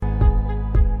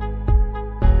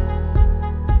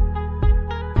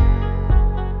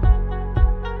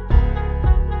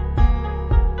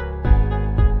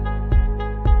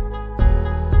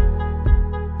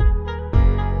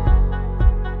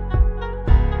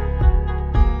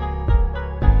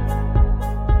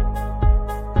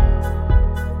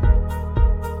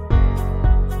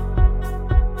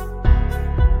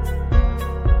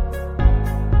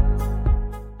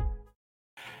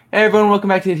Hey everyone, welcome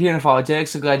back to Adherent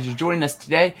Apologetics. So glad you're joining us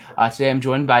today. Today I'm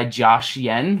joined by Josh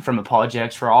Yen from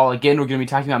Apologetics for All. Again, we're going to be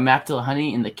talking about Matt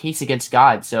Dillahunty in the case against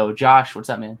God. So Josh, what's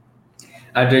up, man?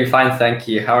 I'm doing fine, thank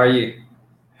you. How are you?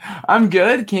 I'm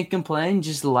good. Can't complain.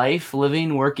 Just life,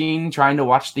 living, working, trying to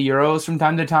watch the Euros from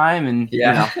time to time, and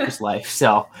Yeah. just life.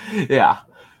 So, yeah.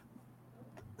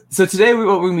 So today, what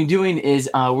we're going to be doing is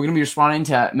we're going to be responding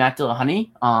to Matt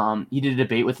Dillahunty. He did a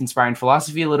debate with Inspiring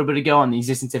Philosophy a little bit ago on the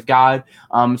existence of God.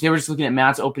 Today, we're just looking at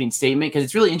Matt's opening statement because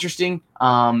it's really interesting.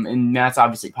 And Matt's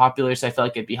obviously popular, so I feel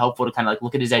like it'd be helpful to kind of like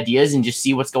look at his ideas and just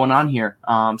see what's going on here.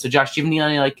 So, Josh, do you have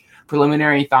any like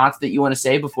preliminary thoughts that you want to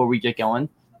say before we get going?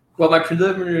 Well, my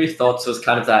preliminary thoughts was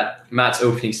kind of that Matt's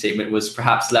opening statement was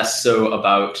perhaps less so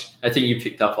about, I think you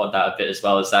picked up on that a bit as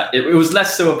well, is that it was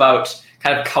less so about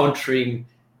kind of countering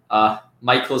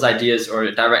Michael's ideas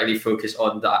or directly focused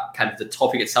on the kind of the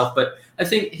topic itself. But I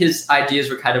think his ideas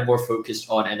were kind of more focused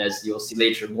on, and as you'll see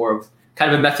later, more of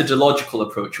kind of a methodological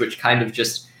approach, which kind of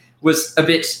just was a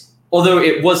bit, although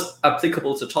it was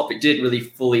applicable to topic, didn't really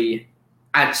fully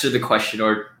answer the question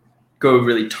or go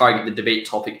really target the debate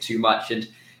topic too much. And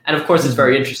of course, it's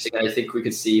very interesting. And I think we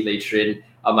could see later in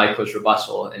Michael's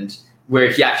rebuttal and where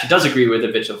he actually does agree with a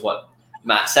bit of what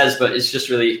Matt says, but it's just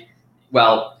really,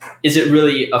 well, is it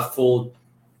really a full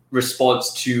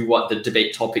response to what the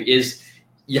debate topic is?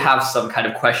 You have some kind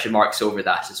of question marks over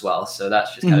that as well. So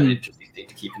that's just kind of an interesting thing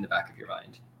to keep in the back of your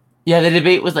mind. Yeah, the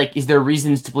debate was like, is there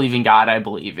reasons to believe in God? I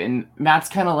believe. And Matt's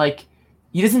kind of like,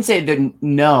 he doesn't say that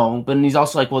no, but he's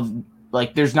also like, well,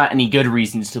 like there's not any good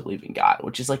reasons to believe in God,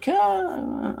 which is like, I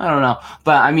don't know.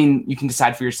 But I mean, you can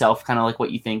decide for yourself kind of like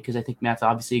what you think, because I think Matt's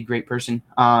obviously a great person.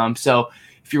 So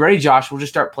if you're ready, Josh, we'll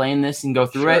just start playing this and go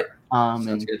through it.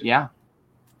 And good. Yeah.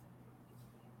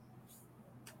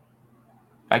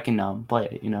 I can play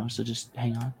it, so just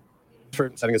hang on. For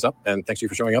setting this up, and thanks to you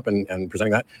for showing up and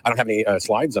presenting that. I don't have any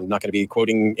slides. I'm not going to be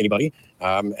quoting anybody,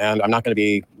 and I'm not going to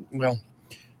be,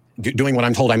 doing what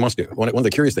I'm told I must do. One of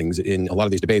the curious things in a lot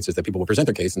of these debates is that people will present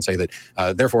their case and say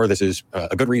that, therefore, this is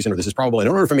a good reason or this is probable. In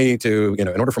order for me to, in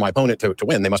order for my opponent to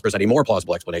win, they must present a more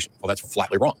plausible explanation. Well, that's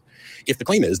flatly wrong. If the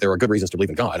claim is there are good reasons to believe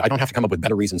in God, I don't have to come up with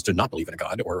better reasons to not believe in a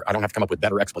God, or I don't have to come up with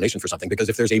better explanations for something, because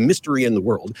if there's a mystery in the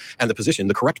world and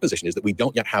the correct position is that we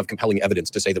don't yet have compelling evidence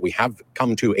to say that we have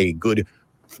come to a good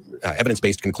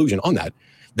evidence-based conclusion on that,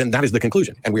 then that is the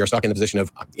conclusion. And we are stuck in the position of,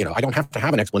 I don't have to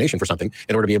have an explanation for something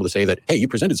in order to be able to say that, hey, you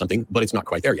presented something, but it's not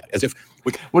quite there yet. As if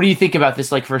What do you think about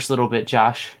this, like, first little bit,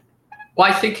 Josh? Well,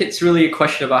 I think it's really a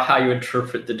question about how you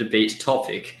interpret the debate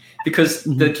topic, because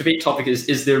the debate topic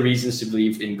is there reasons to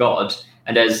believe in God?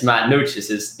 And as Matt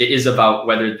notices, it is about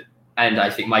whether, and I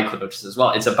think Michael notices as well,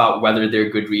 it's about whether they're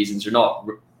good reasons or not.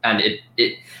 And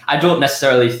I don't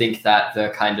necessarily think that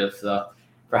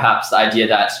perhaps the idea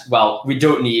that, well, we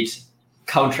don't need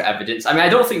counter evidence. I mean, I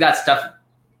don't think that's stuff.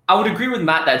 I would agree with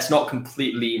Matt that it's not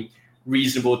completely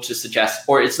reasonable to suggest,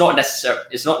 or it's not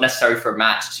necessary for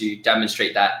Matt to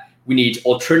demonstrate that we need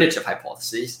alternative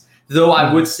hypotheses. Though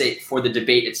I would say for the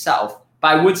debate itself,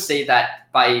 but I would say that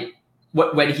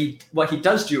what he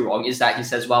does do wrong is that he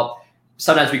says, well,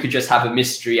 sometimes we could just have a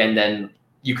mystery and then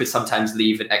you could sometimes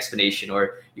leave an explanation,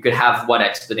 or you could have one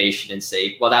explanation and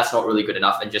say, well, that's not really good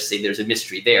enough, and just say there's a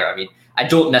mystery there. I mean, I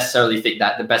don't necessarily think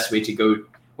that the best way to go,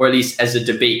 or at least as a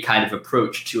debate kind of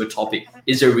approach to a topic,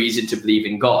 is a reason to believe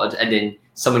in God, and then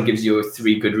someone gives you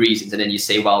 3 good reasons, and then you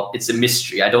say, well, it's a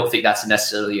mystery. I don't think that's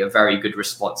necessarily a very good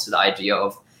response to the idea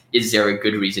of, is there a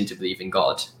good reason to believe in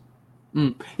God? Yeah,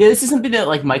 this is something that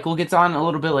like Michael gets on a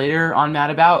little bit later on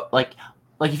Matt about, like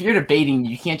if you're debating,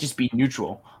 you can't just be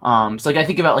neutral. So like I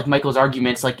think about like Michael's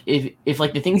arguments, like if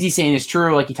like the things he's saying is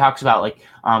true, like he talks about like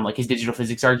his digital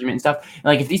physics argument and stuff, and,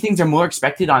 like if these things are more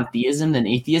expected on theism than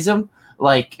atheism,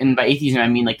 like, and by atheism I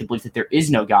mean like the belief that there is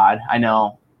no God. I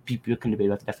know people can debate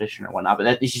about the definition or whatnot, but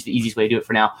that is just the easiest way to do it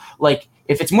for now. Like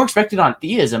if it's more expected on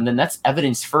theism, then that's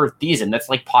evidence for theism. That's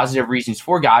like positive reasons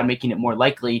for God, making it more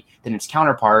likely than its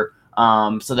counterpart.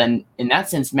 So then in that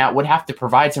sense, Matt would have to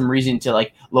provide some reason to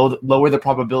like lower the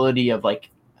probability of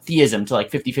like theism to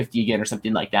like 50-50 again or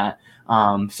something like that.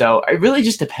 So it really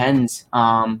just depends.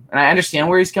 And I understand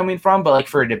where he's coming from, but like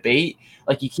for a debate,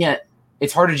 like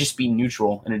it's hard to just be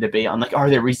neutral in a debate on like,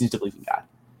 are there reasons to believe in God?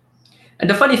 And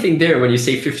the funny thing there, when you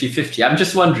say 50-50, I'm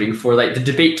just wondering for like the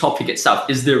debate topic itself,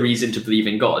 is there reason to believe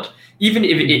in God? Even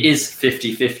if it is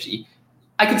 50-50,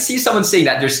 I could see someone saying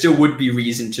that there still would be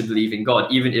reason to believe in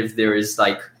God, even if there is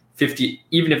like 50,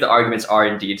 even if the arguments are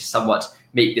indeed somewhat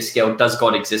make the scale, does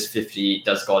God exist 50,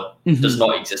 does God does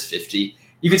not exist 50.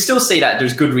 You could still say that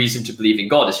there's good reason to believe in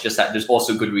God. It's just that there's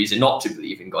also good reason not to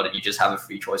believe in God, and you just have a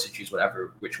free choice to choose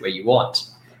which way you want.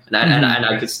 And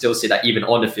I could still say that even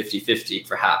on a 50-50,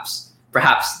 perhaps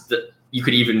that you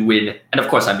could even win. And of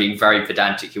course, I'm being very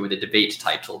pedantic here with the debate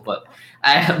title, but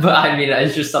I mean,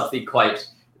 it's just something quite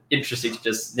interesting to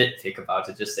just nitpick about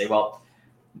it. Just say, well,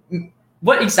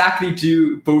 what exactly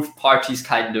do both parties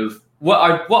what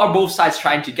are both sides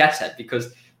trying to get at?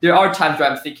 Because there are times where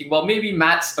I'm thinking, well, maybe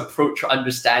Matt's approach or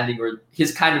understanding or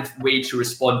his kind of way to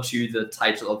respond to the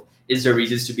title of "Is there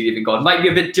reasons to believe in God?" might be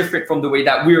a bit different from the way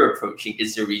that we're approaching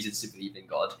 "Is there reasons to believe in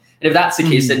God?" And if that's the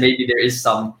case, then maybe there is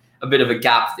a bit of a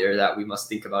gap there that we must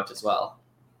think about as well.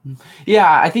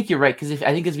 Yeah, I think you're right, because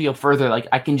I think as we go further, like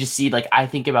I can just see, like I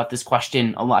think about this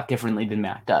question a lot differently than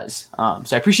Matt does.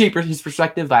 So I appreciate his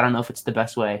perspective, but I don't know if it's the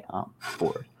best way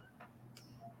forward.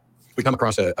 We come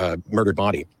across a murdered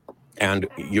body, and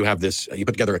you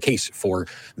put together a case for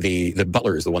the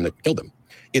butler is the one that killed them.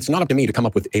 It's not up to me to come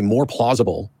up with a more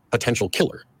plausible potential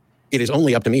killer. It is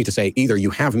only up to me to say either you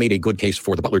have made a good case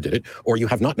for the butler did it, or you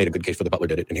have not made a good case for the butler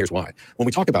did it, and here's why. When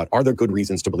we talk about are there good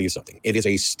reasons to believe something, it is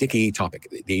a sticky topic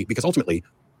because ultimately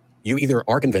you either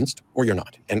are convinced or you're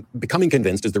not. And becoming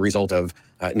convinced is the result of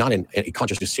not a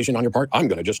conscious decision on your part. I'm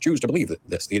going to just choose to believe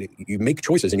this. You make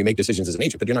choices and you make decisions as an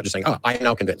agent, but you're not just saying, I am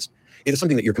now convinced. It is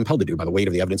something that you're compelled to do by the weight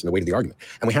of the evidence and the weight of the argument.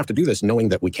 And we have to do this knowing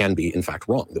that we can be, in fact,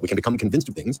 wrong, that we can become convinced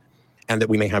of things and that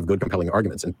we may have good, compelling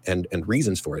arguments and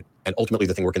reasons for it. And ultimately,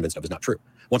 the thing we're convinced of is not true.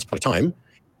 Once upon a time,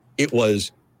 it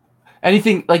was...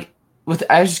 Anything like...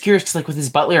 I was just curious, cause like with his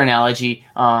butler analogy,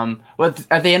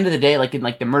 at the end of the day, like in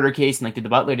like the murder case and like the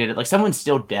butler did it, like someone's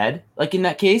still dead, like in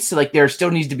that case. So like there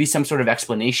still needs to be some sort of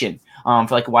explanation for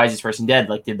like why is this person dead?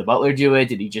 Like did the butler do it?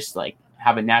 Did he just like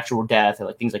have a natural death or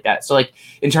like things like that? So like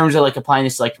in terms of like applying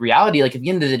this to like reality, like at the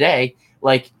end of the day,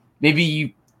 like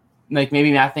maybe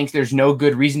Matt thinks there's no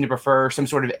good reason to prefer some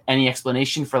sort of any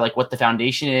explanation for like what the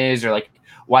foundation is or like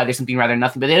why there's something rather than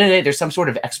nothing. But at the end of the day, there's some sort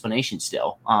of explanation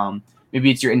still. Maybe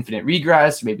it's your infinite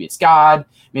regress, maybe it's God,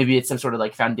 maybe it's some sort of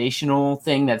like foundational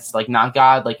thing that's like not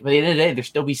God. Like, but at the end of the day, there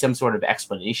still be some sort of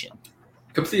explanation.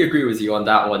 Completely agree with you on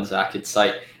that one, Zach. It's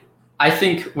like, I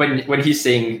think when he's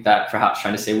saying that, perhaps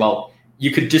trying to say, well,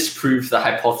 you could disprove the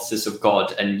hypothesis of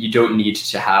God and you don't need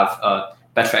to have a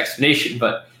better explanation.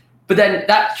 But then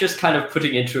that's just kind of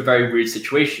putting into a very weird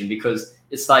situation, because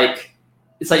it's like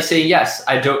saying, yes,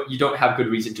 you don't have good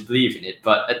reason to believe in it.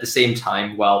 But at the same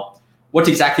time, well, what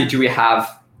exactly do we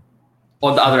have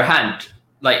on the other hand?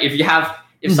 Like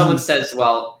if someone says,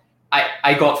 well,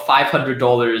 I got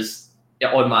 $500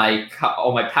 on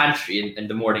my pantry in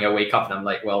the morning, I wake up and I'm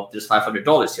like, well, there's $500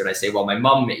 here. And I say, well, my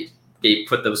mom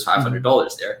put those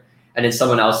 $500 there. And then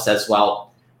someone else says,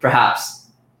 well, perhaps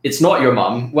it's not your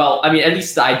mom. Well, I mean, at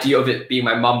least the idea of it being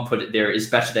my mom put it there is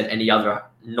better than any other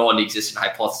non-existent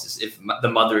hypothesis if the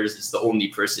mother is the only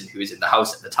person who is in the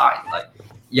house at the time. Like,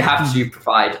 you have to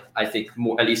provide, I think,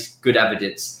 at least good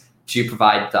evidence to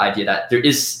provide the idea that there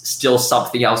is still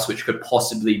something else which could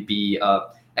possibly be an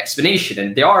explanation.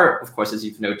 And there are, of course, as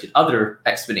you've noted, other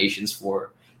explanations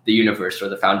for the universe or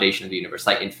the foundation of the universe,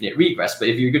 like infinite regress. But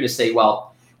if you're going to say,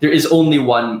 well, there is only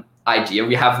one idea,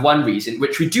 we have one reason,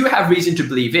 which we do have reason to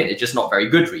believe in, it's just not very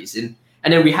good reason,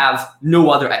 and then we have no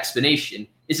other explanation,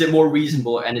 is it more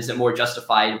reasonable and is it more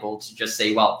justifiable to just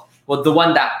say, well, the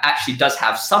one that actually does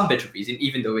have some bit of reason,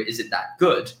 even though it isn't that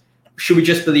good, should we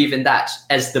just believe in that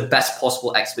as the best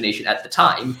possible explanation at the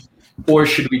time? Or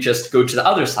should we just go to the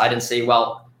other side and say,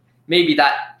 well, maybe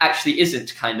that actually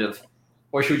isn't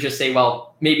or should we just say,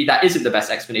 well, maybe that isn't the best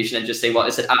explanation and just say, well,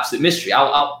 it's an absolute mystery.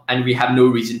 And we have no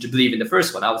reason to believe in the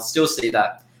first one. I would still say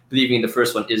that believing in the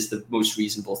first one is the most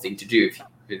reasonable thing to do,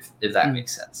 if that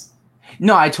makes sense.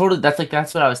 No, that's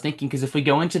what I was thinking. Because if we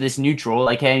go into this neutral,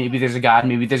 like, hey, maybe there's a God,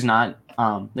 maybe there's not,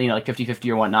 like 50-50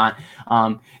 or whatnot.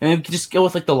 And then we could just go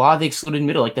with like the law of the excluded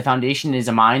middle, like the foundation is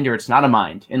a mind or it's not a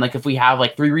mind. And like, if we have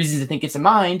like 3 reasons to think it's a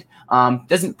mind,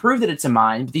 doesn't prove that it's a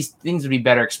mind, but these things would be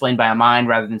better explained by a mind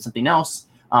rather than something else.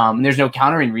 And there's no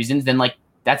countering reasons, then like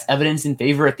that's evidence in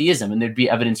favor of theism, and there'd be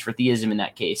evidence for theism in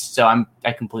that case. So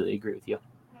I completely agree with you.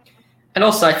 And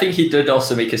also, I think he did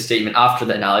also make a statement after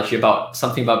the analogy about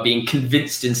something about being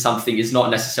convinced in something is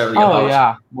not necessarily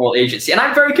about moral agency. And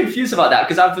I'm very confused about that,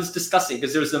 because I was discussing,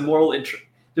 because there's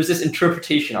there's this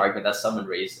interpretation argument that someone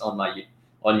raised on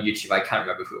YouTube. I can't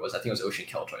remember who it was. I think it was Ocean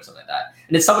Killjoy or something like that.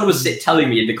 And then someone was telling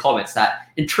me in the comments that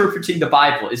interpreting the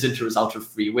Bible isn't a result of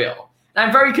free will. And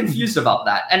I'm very confused about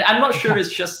that. And I'm not sure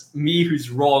it's just me who's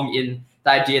wrong in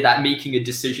the idea that making a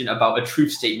decision about a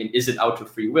truth statement isn't out of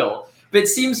free will. But it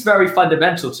seems very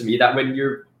fundamental to me that when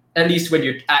you're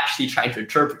actually trying to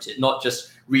interpret it, not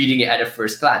just reading it at a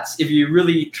first glance, if you're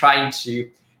really trying to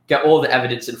get all the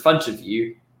evidence in front of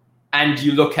you and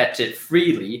you look at it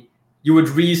freely, you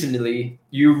reasonably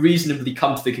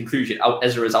come to the conclusion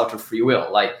as a result of free will.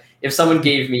 Like if someone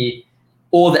gave me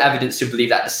all the evidence to believe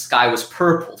that the sky was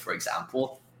purple, for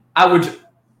example, I would,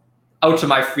 out of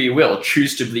my free will,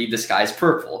 choose to believe the sky is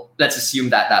purple. Let's assume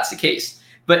that that's the case.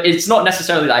 But it's not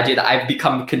necessarily the idea that I've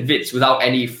become convinced without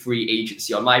any free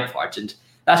agency on my part. And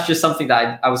that's just something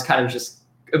that I was kind of just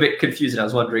a bit confused. And I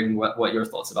was wondering what your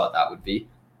thoughts about that would be.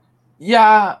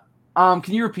 Yeah.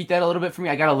 Can you repeat that a little bit for me?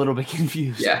 I got a little bit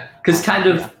confused. Yeah, because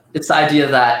it's the idea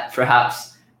that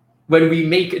perhaps when we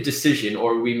make a decision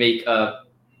or we make a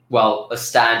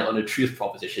stand on a truth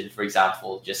proposition, for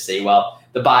example, just say, well,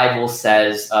 the Bible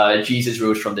says Jesus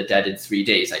rose from the dead in 3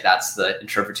 days. Like that's the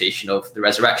interpretation of the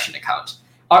resurrection account.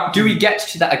 Do we get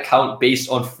to that account based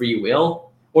on free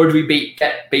will, or do we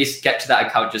get to that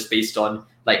account just based on,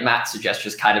 like Matt suggests,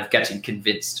 just kind of getting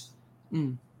convinced?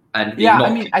 Mm. And yeah,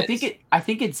 I mean, convinced? I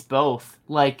think it's both.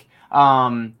 Like,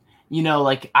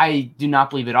 like I do not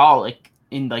believe at all, like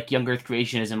in like young Earth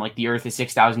creationism, like the Earth is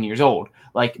 6,000 years old.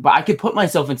 Like, but I could put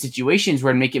myself in situations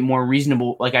where I'd make it more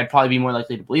reasonable. Like, I'd probably be more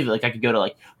likely to believe it. Like, I could go to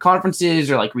like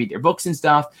conferences or like read their books and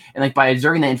stuff. And like by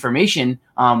observing that information,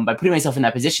 by putting myself in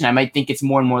that position, I might think it's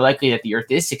more and more likely that the Earth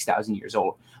is 6,000 years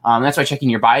old. That's why checking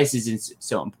your biases is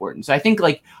so important. So I think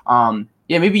like,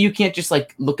 maybe you can't just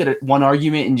like look at one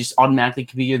argument and just automatically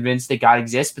be convinced that God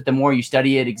exists. But the more you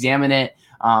study it, examine it,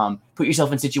 put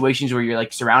yourself in situations where you're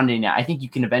like surrounding it, I think you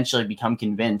can eventually become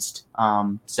convinced.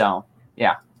 So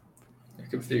yeah. I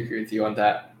completely agree with you on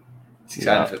that. It's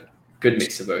kind of a good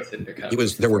mix of both.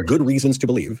 There were good reasons to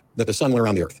believe that the sun went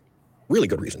around the Earth. Really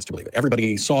good reasons to believe it.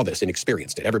 Everybody saw this and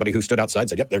experienced it. Everybody who stood outside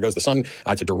said, yep, there goes the sun.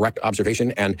 It's a direct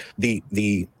observation. And the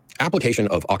application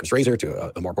of Occam's razor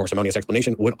to a more parsimonious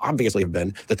explanation would obviously have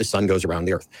been that the sun goes around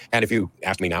the Earth. And if you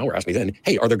ask me now or ask me then,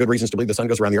 hey, are there good reasons to believe the sun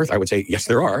goes around the Earth? I would say, yes,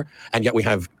 there are. And yet we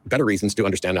have better reasons to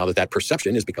understand now that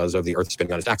perception is because of the Earth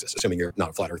spinning on its axis, assuming you're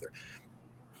not a flat earther.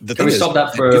 Can we stop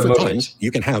that for a moment? Times, you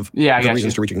can have good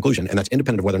reasons to reach a conclusion, and that's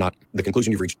independent of whether or not the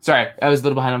conclusion you've reached. Sorry, I was a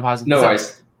little behind on pausing. No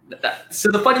worries. So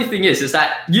the funny thing is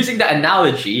that using that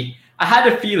analogy, I had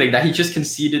a feeling that he just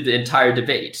conceded the entire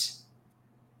debate.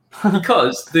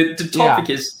 Because the topic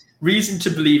is reason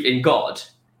to believe in God.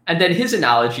 And then his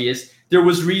analogy is there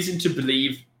was reason to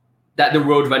believe that the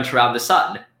world went around the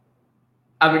sun.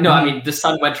 The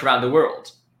sun went around the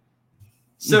world.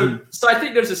 So I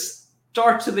think there's a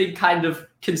startling kind of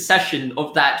concession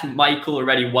of that. Michael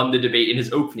already won the debate in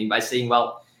his opening by saying,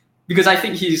 well, because I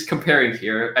think he's comparing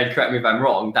here, and correct me if I'm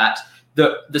wrong, that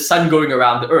the sun going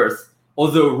around the Earth,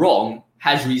 although wrong,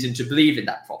 has reason to believe in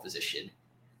that proposition.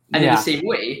 And in the same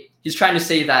way, he's trying to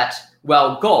say that,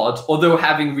 well, God, although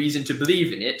having reason to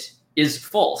believe in it, is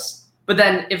false. But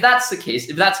then if that's the case,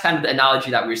 if that's kind of the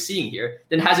analogy that we're seeing here,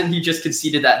 then hasn't he just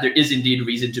conceded that there is indeed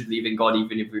reason to believe in God,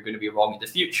 even if we're going to be wrong in the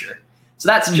future? So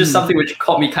that's just something which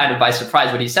caught me kind of by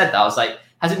surprise when he said that. I was like,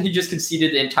 hasn't he just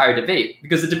conceded the entire debate?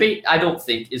 Because the debate, I don't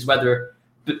think, is whether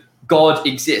God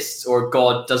exists or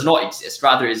God does not exist.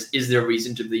 Rather, is there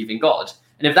reason to believe in God?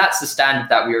 And if that's the standard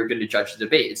that we are going to judge the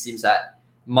debate, it seems that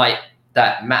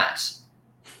Matt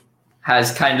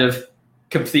has kind of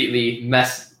completely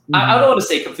messed. I don't want to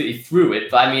say completely threw it,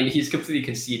 but I mean he's completely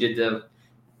conceded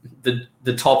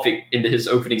the topic in his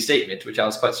opening statement, which I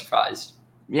was quite surprised.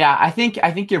 Yeah, I think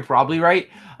you're probably right.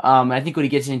 I think what he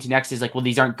gets into next is like, well,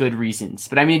 these aren't good reasons,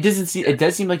 but I mean, it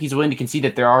does seem like he's willing to concede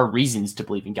that there are reasons to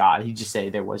believe in God. He just say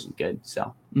there wasn't good.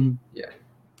 So yeah,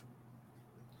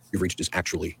 you've reached is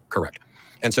actually correct.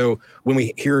 And so when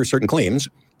we hear certain claims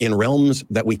in realms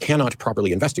that we cannot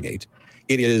properly investigate,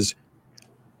 it is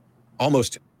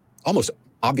almost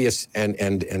obvious and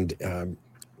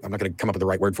I'm not going to come up with the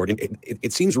right word for it.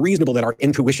 It seems reasonable that our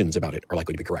intuitions about it are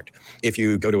likely to be correct. If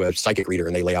you go to a psychic reader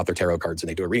and they lay out their tarot cards and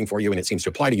they do a reading for you and it seems to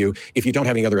apply to you, if you don't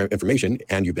have any other information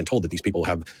and you've been told that these people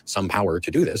have some power to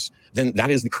do this, then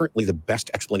that is currently the best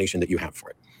explanation that you have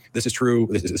for it. This is true.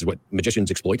 This is what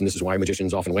magicians exploit, and this is why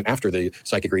magicians often went after the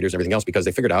psychic readers and everything else, because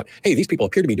they figured out, hey, these people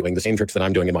appear to be doing the same tricks that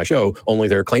I'm doing in my show, only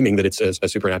they're claiming that it's a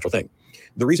supernatural thing.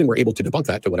 The reason we're able to debunk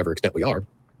that to whatever extent we are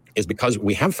is because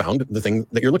we have found the thing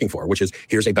that you're looking for, which is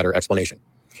here's a better explanation.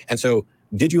 And so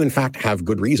did you in fact have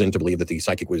good reason to believe that the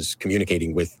psychic was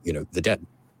communicating with, the dead?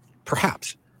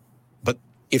 Perhaps. But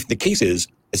if the case is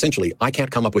essentially, I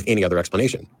can't come up with any other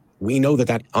explanation, we know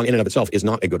that in and of itself is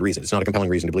not a good reason. It's not a compelling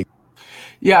reason to believe.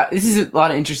 Yeah, this is a lot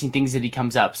of interesting things that he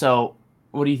comes up. So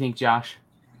what do you think, Josh?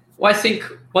 Well, I think,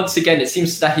 once again, it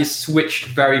seems that he's switched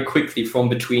very quickly from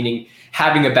between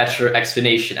having a better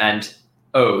explanation and,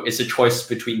 oh, it's a choice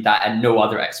between that and no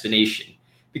other explanation.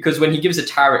 Because when he gives a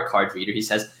tarot card reader, he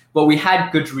says, well, we had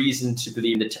good reason to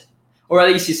believe that, or at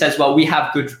least he says, well, we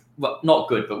have good well, not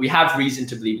good, but we have reason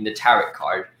to believe in the tarot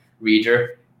card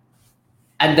reader,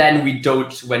 and then we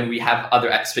don't when we have other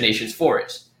explanations for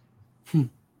it.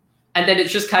 And then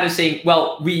it's just kind of saying,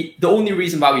 well, the only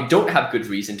reason why we don't have good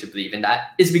reason to believe in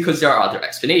that is because there are other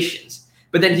explanations.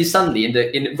 But then he suddenly,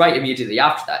 right immediately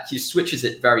after that, he switches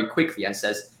it very quickly and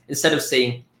says, instead of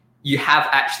saying you have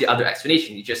actually other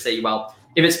explanation, you just say, well,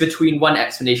 if it's between one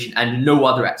explanation and no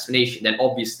other explanation, then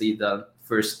obviously the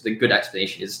good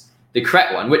explanation is the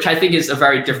correct one, which I think is a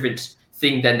very different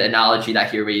thing than the analogy that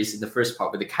he raised in the first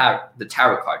part with the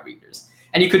tarot card readers.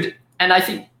 And I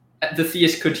think the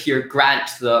theist could here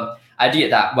grant the idea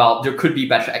that, well, there could be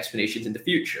better explanations in the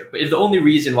future. But if the only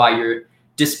reason why you're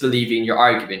disbelieving your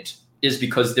argument is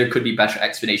because there could be better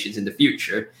explanations in the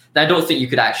future, then I don't think you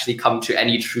could actually come to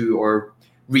any true or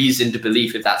reasoned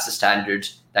belief if that's the standard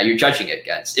that you're judging it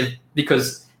against.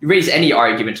 Because you raise any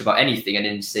argument about anything and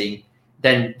then saying,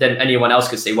 then anyone else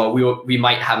could say, well, we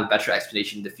might have a better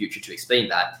explanation in the future to explain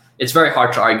that. It's very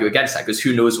hard to argue against that because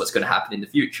who knows what's going to happen in the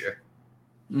future.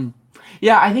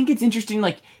 Yeah, I think it's interesting.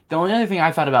 Like, the only other thing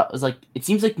I thought about was, like, it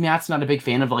seems like Matt's not a big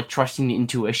fan of, like, trusting the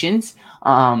intuitions.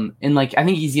 And, like, I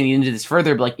think he's going to get into this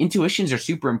further, but, like, intuitions are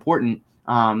super important.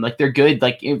 Like, they're good.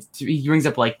 Like, he brings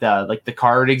up, like, the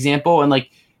card example, and,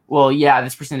 like, well, yeah,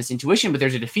 this person has intuition, but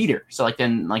there's a defeater. So, like,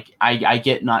 then, like, I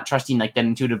get not trusting, like, that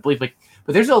intuitive belief. Like,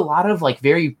 but there's a lot of, like,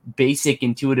 very basic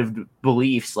intuitive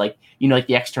beliefs, like, you know, like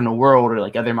the external world or,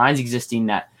 like, other minds existing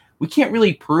that we can't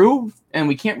really prove and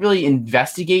we can't really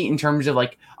investigate in terms of,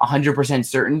 like, 100%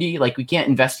 certainty. Like, we can't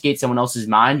investigate someone else's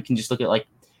mind. We can just look at, like,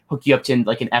 hook you up to,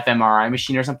 like, an fMRI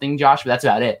machine or something, Josh, but that's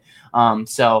about it.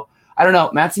 So I don't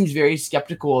know. Matt seems very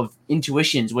skeptical of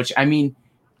intuitions, which, I mean,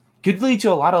 could lead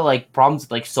to a lot of, like, problems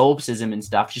with, like, solipsism and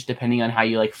stuff, just depending on how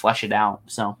you, like, flesh it out.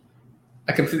 So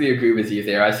I completely agree with you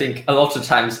there. I think a lot of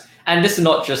times, and this is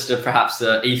not just perhaps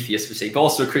an atheist mistake, but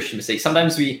also a Christian mistake.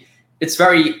 Sometimes it's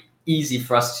very easy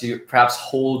for us to perhaps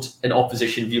hold an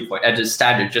opposition viewpoint at a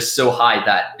standard just so high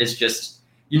that it's just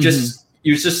you're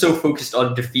just so focused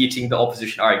on defeating the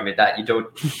opposition argument that you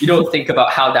don't think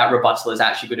about how that rebuttal is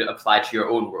actually going to apply to your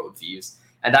own worldviews.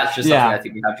 And that's just something I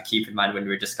think we have to keep in mind when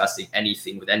we're discussing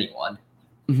anything with anyone.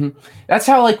 That's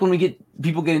how, like, when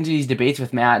people get into these debates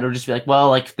with Matt, it'll just be like, well,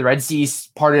 like, if the Red Sea's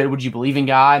parted, would you believe in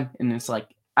God? And it's like,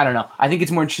 I don't know. I think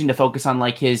it's more interesting to focus on,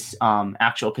 like, his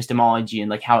actual epistemology and,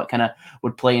 like, how it kind of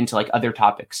would play into, like, other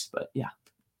topics. But yeah.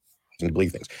 And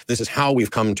believe things. This is how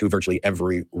we've come to virtually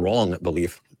every wrong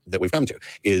belief that we've come to,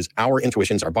 is our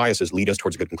intuitions, our biases lead us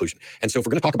towards a good conclusion. And so if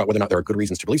we're going to talk about whether or not there are good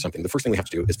reasons to believe something, the first thing we have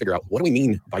to do is figure out, what do we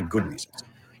mean by good reasons?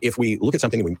 If we look at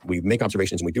something and we make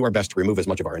observations and we do our best to remove as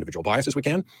much of our individual bias as we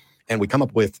can, and we come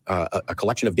up with a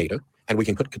collection of data, and we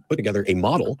can put together a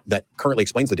model that currently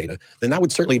explains the data, then that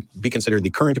would certainly be considered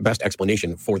the current best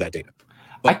explanation for that data.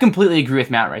 But I completely agree with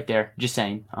Matt right there. Just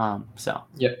saying.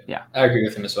 Yeah, I agree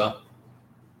with him as well.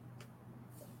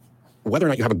 Whether or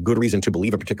not you have a good reason to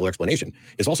believe a particular explanation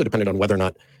is also dependent on whether or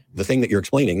not the thing that you're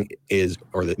explaining is,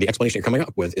 or the explanation you're coming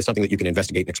up with, is something that you can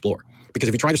investigate and explore. Because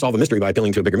if you try to solve a mystery by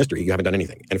appealing to a bigger mystery, you haven't done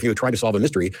anything. And if you try to solve a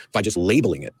mystery by just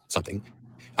labeling it something,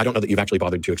 I don't know that you've actually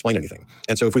bothered to explain anything.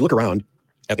 And so if we look around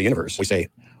at the universe, we say,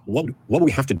 what do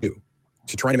we have to do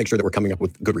to try to make sure that we're coming up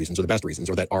with good reasons, or the best reasons,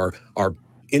 or that our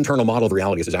internal model of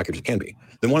reality is as accurate as it can be?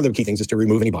 Then one of the key things is to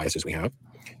remove any biases we have,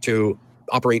 to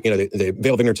operate, the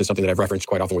veil of ignorance is something that I've referenced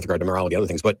quite often with regard to morality and other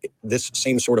things, but this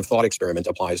same sort of thought experiment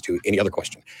applies to any other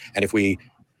question. And if you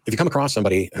come across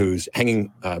somebody who's hanging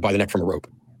by the neck from a rope,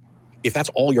 if that's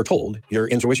all you're told, your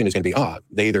intuition is going to be,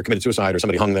 they either committed suicide or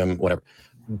somebody hung them, whatever.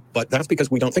 But that's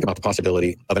because we don't think about the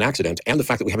possibility of an accident and the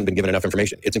fact that we haven't been given enough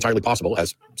information. It's entirely possible,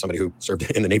 as somebody who served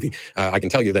in the Navy, I can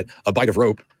tell you that a bite of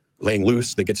rope laying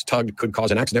loose that gets tugged could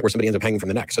cause an accident where somebody ends up hanging from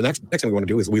the neck. So the next thing we want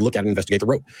to do is we look at and investigate the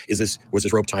rope. Was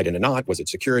this rope tied in a knot? Was it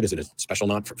secured? Is it a special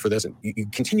knot for this? And you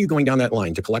continue going down that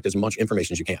line to collect as much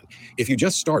information as you can. If you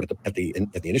just start at the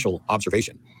initial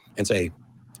observation and say,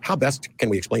 how best can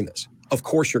we explain this? Of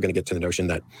course, you're going to get to the notion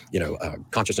that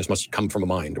consciousness must come from a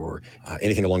mind, or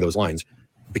anything along those lines,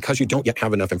 because you don't yet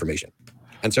have enough information.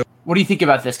 And so, what do you think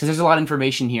about this? Because there's a lot of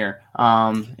information here,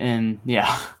 and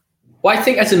yeah. Well, I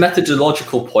think as a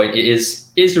methodological point, it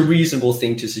is a reasonable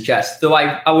thing to suggest, though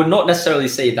I would not necessarily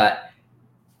say that.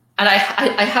 And I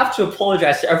have to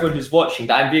apologize to everyone who's watching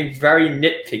that I'm being very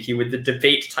nitpicky with the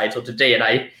debate title today. And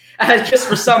I just,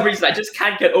 for some reason, I just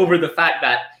can't get over the fact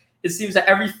that it seems that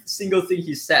every single thing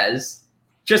he says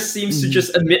just seems to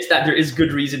just admit that there is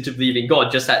good reason to believe in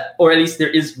God, just that, or at least there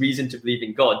is reason to believe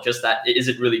in God, just that it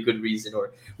isn't really good reason,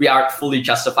 or we aren't fully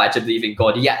justified to believe in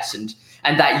God yet.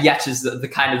 And that yet is the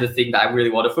kind of the thing that I really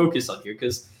want to focus on here,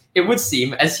 because it would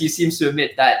seem, as he seems to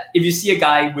admit, that if you see a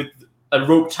guy with a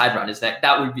rope tied around his neck,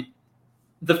 that would be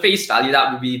the face value.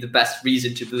 That would be the best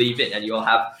reason to believe it, and you'll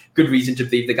have good reason to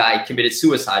believe the guy committed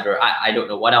suicide, or I don't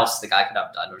know what else the guy could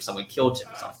have done, or someone killed him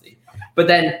or something. But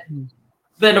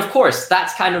then of course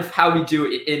that's kind of how we do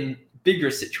it in bigger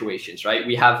situations, right?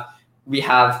 We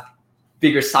have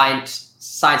bigger science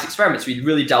experiments. We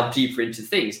really delve deeper into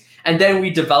things, and then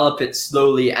we develop it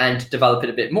slowly and develop it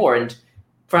a bit more. And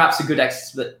perhaps a good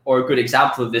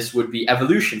example of this would be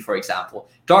evolution, for example.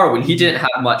 Darwin, he didn't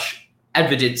have much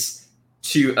evidence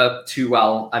to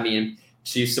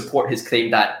support his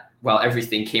claim that, well,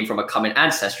 everything came from a common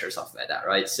ancestor or something like that,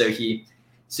 right? So he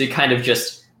kind of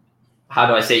just, how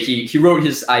do I say, he wrote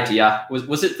his idea.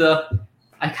 Was it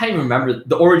I can't even remember,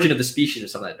 The Origin of the Species or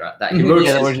something like that.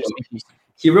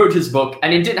 He wrote his book,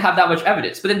 and it didn't have that much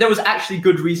evidence, but then there was actually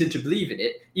good reason to believe in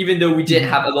it, even though we didn't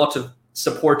have a lot of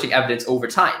supporting evidence over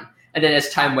time. And then as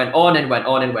time went on,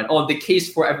 the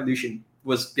case for evolution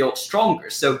was built stronger.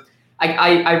 So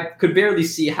I could barely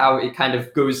see how it kind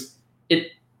of goes,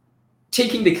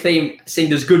 taking the claim, saying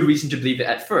there's good reason to believe it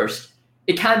at first,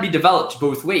 it can be developed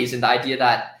both ways in the idea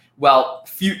that, well,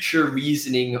 future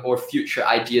reasoning or future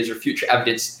ideas or future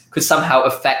evidence could somehow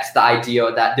affect the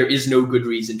idea that there is no good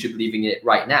reason to believing it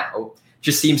right now.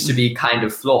 Just seems to be kind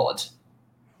of flawed.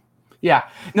 Yeah.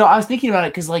 No, I was thinking about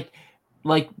it because like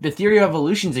the theory of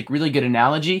evolution is like really good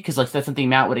analogy, because like that's something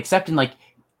Matt would accept, and like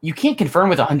you can't confirm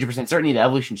with 100% certainty that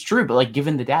evolution is true, but like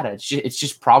given the data, it's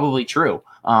just probably true.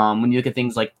 When you look at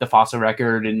things like the fossil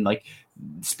record and like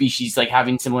species like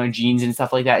having similar genes and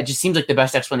stuff like that, it just seems like the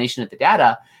best explanation of the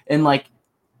data. And like,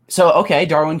 so okay,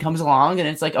 Darwin comes along and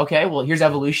it's like, okay, well, here's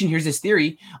evolution, here's this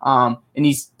theory, and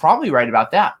he's probably right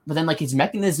about that. But then like his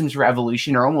mechanisms for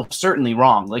evolution are almost certainly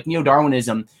wrong. Like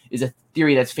neo-Darwinism is a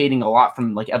theory that's fading a lot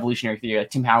from like evolutionary theory. Like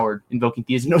Tim Howard, Invoking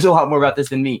Theism, knows a lot more about this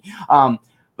than me.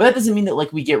 But that doesn't mean that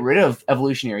like we get rid of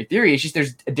evolutionary theory. It's just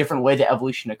there's a different way that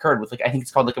evolution occurred with like, I think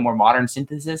it's called like a more modern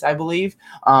synthesis, I believe.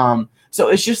 So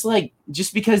it's just like,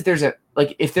 just because there's a,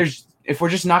 like, if we're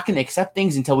just not going to accept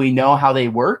things until we know how they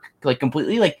work, like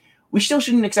completely, like we still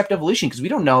shouldn't accept evolution because we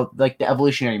don't know like the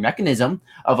evolutionary mechanism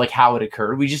of like how it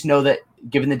occurred. We just know that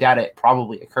given the data, it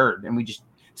probably occurred. And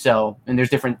and there's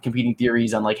different competing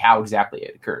theories on like how exactly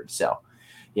it occurred. So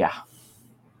yeah.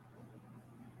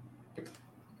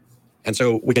 And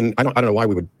so we can, I don't know why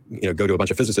we would, go to a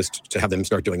bunch of physicists to have them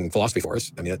start doing philosophy for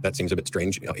us. I mean, that seems a bit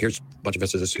strange. Here's a bunch of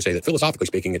physicists who say that philosophically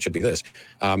speaking, it should be this.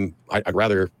 I'd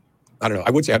rather, I don't know,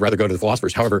 I would say I'd rather go to the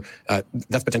philosophers. However,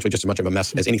 that's potentially just as much of a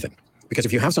mess as anything. Because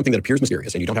if you have something that appears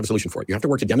mysterious and you don't have a solution for it, you have to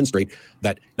work to demonstrate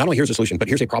that not only here's a solution, but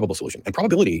here's a probable solution. And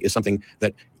probability is something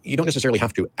that you don't necessarily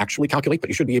have to actually calculate, but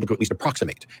you should be able to at least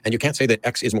approximate. And you can't say that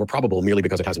X is more probable merely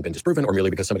because it hasn't been disproven or merely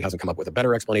because somebody hasn't come up with a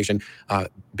better explanation,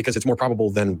 because it's more probable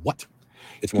than what?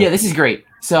 Yeah, this is great.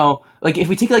 So, like, if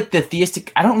we take like the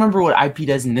theistic, I don't remember what IP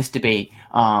does in this debate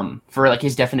for like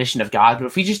his definition of God, but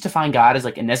if we just define God as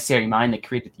like a necessary mind that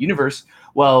created the universe,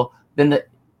 well, then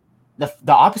the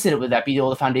opposite of that be, well,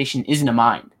 the foundation isn't a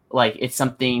mind. Like it's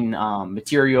something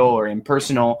material or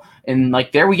impersonal, and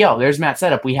like there we go. There's Matt's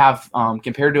setup. We have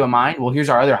compared to a mind. Well, here's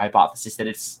our other hypothesis that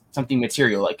it's something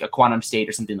material, like a quantum state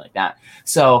or something like that.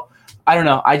 So I don't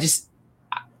know.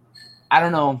 I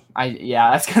don't know.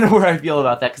 That's kind of where I feel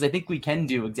about that, because I think we can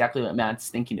do exactly what Matt's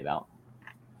thinking about.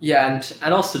 Yeah,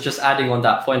 and also just adding on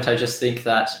that point, I just think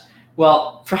that,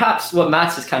 well, perhaps what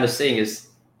Matt is kind of saying is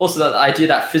also that the idea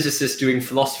that physicists doing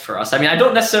philosophy for us. I mean, I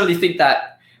don't necessarily think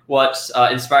that what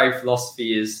Inspiring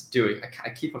Philosophy is doing,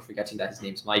 I keep on forgetting that his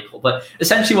name's Michael, but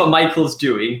essentially what Michael's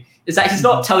doing is that he's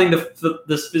not telling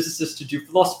the physicist to do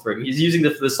philosophy for him. He's using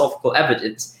the philosophical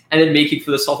evidence and then making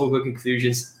philosophical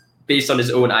conclusions based on his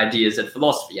own ideas and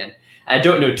philosophy. And I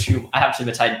don't know too, I have to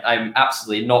admit, I'm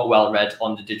absolutely not well read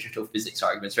on the digital physics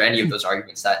arguments or any of those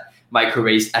arguments that Michael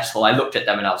raised at all. I looked at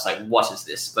them and I was like, what is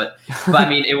this? But I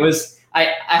mean, it was,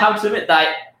 I have to admit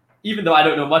that even though I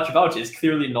don't know much about it, it's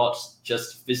clearly not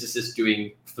just physicists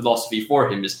doing philosophy for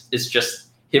him. It's just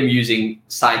him using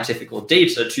scientific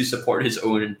data to support his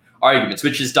own arguments,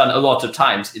 which is done a lot of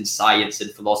times in science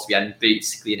and philosophy and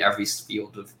basically in every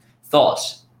field of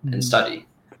thought and study.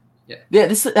 Yeah,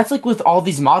 that's like with all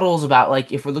these models about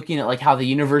like if we're looking at like how the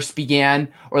universe began,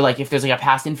 or like if there's like a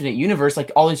past infinite universe,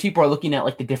 like all these people are looking at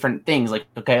like the different things. Like,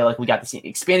 okay, like we got this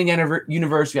expanding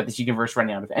universe, we got this universe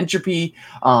running out of entropy,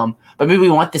 but maybe we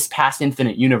want this past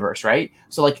infinite universe, right?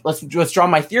 So like let's draw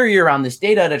my theory around this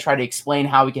data to try to explain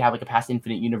how we can have like a past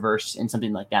infinite universe and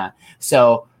something like that.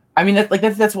 So I mean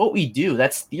that's what we do.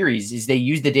 That's theories. Is they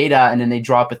use the data and then they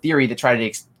draw up a theory that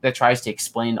tries to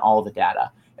explain all the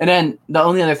data. And then the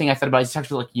only other thing I thought about is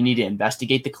actually like you need to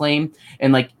investigate the claim.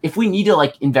 And like if we need to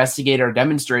like investigate or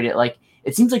demonstrate it, like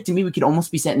it seems like to me we could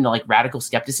almost be sent into like radical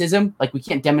skepticism. Like we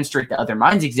can't demonstrate that other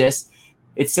minds exist.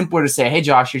 It's simpler to say, hey,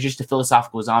 Josh, you're just a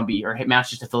philosophical zombie, or hey, Matt's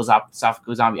just a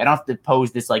philosophical zombie. I don't have to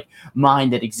pose this like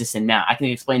mind that exists in Matt. I can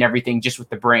explain everything just with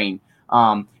the brain.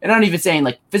 And I'm not even saying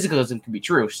like physicalism can be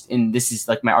true. And this is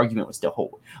like my argument would still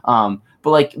hold. But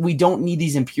like we don't need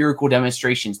these empirical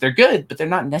demonstrations. They're good, but they're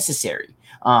not necessary.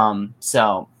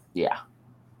 So yeah.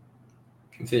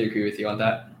 Completely agree with you on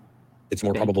that. It's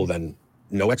more probable than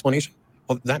no explanation.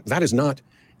 Well, that is not,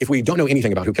 if we don't know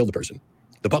anything about who killed the person,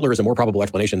 the butler is a more probable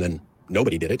explanation than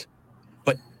nobody did it.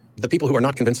 But the people who are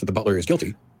not convinced that the butler is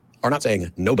guilty are not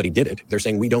saying nobody did it. They're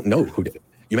saying we don't know who did it.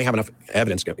 You may have enough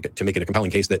evidence to make it a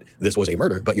compelling case that this was a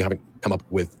murder, but you haven't come up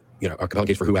with a compelling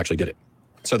case for who actually did it.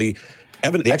 So the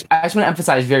evidence. I just want to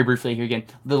emphasize very briefly here again,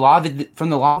 from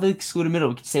the law of the excluded middle,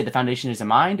 we could say the foundation is a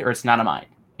mind or it's not a mind.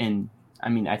 And I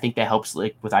mean, I think that helps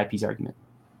like with IP's argument.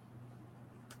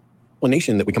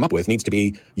 Explanation that we come up with needs to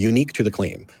be unique to the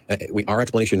claim. Our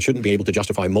explanation shouldn't be able to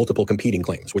justify multiple competing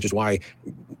claims, which is why,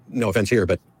 no offense here,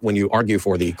 but when you argue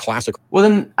for the classic. Well,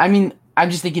 then, I mean,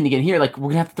 I'm just thinking again here, like we're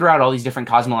gonna have to throw out all these different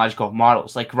cosmological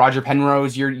models. Like Roger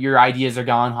Penrose, your ideas are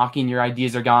gone. Hawking, your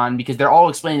ideas are gone because they're all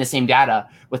explaining the same data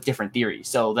with different theories.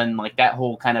 So then, like that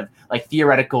whole kind of like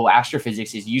theoretical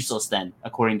astrophysics is useless then,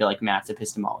 according to like Matt's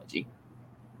epistemology.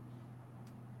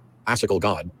 Classical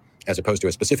God, as opposed to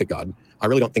a specific God, I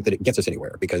really don't think that it gets us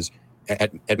anywhere because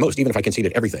at most, even if I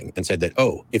conceded everything and said that,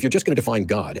 if you're just going to define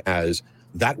God as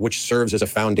that which serves as a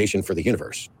foundation for the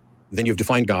universe, then you've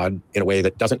defined God in a way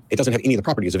that doesn't have any of the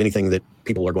properties of anything that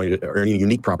people are going to, or any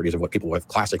unique properties of what people have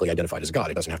classically identified as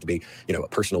God. It doesn't have to be, a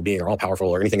personal being or all powerful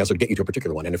or anything else that would get you to a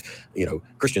particular one. And if,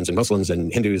 Christians and Muslims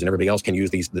and Hindus and everybody else can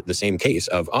use the same case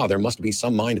of, there must be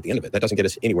some mind at the end of it, that doesn't get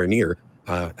us anywhere near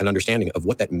an understanding of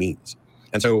what that means.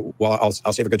 And so while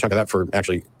I'll save a good chunk of that for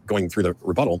actually going through the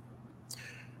rebuttal,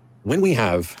 when we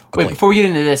have... Wait, before we get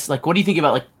into this, like, what do you think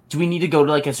about, like, do we need to go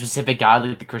to, like, a specific God,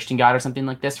 like the Christian God or something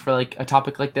like this for, like, a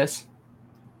topic like this?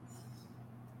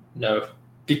 No,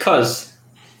 because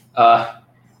the...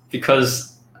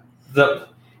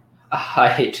 I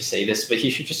hate to say this, but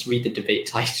you should just read the debate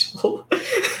title.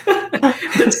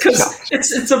 Because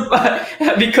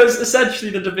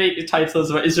essentially the debate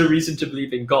title is a reason to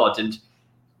believe in God, and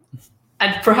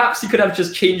perhaps you could have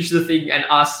just changed the thing and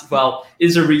asked, well,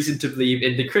 is a reason to believe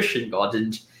in the Christian God?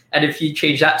 And if you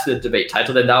change that to the debate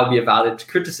title, then that would be a valid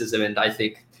criticism. And I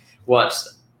think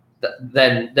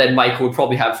then Michael would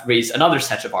probably have raised another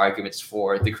set of arguments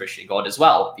for the Christian God as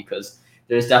well, because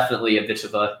there's definitely a bit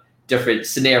of a different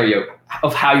scenario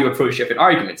of how you approach different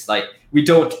arguments. Like, we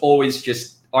don't always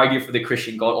just argue for the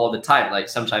Christian God all the time. Like,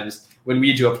 sometimes when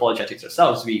we do apologetics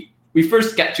ourselves, we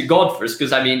first get to God first,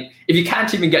 because I mean, if you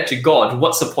can't even get to God,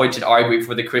 what's the point in arguing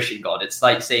for the Christian God? It's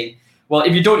like saying, well,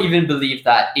 if you don't even believe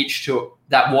that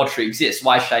that water exists,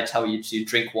 why should I tell you to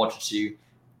drink water to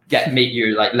make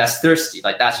you like less thirsty?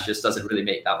 Like, that just doesn't really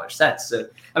make that much sense. So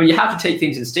I mean, you have to take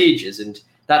things in stages, and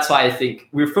that's why I think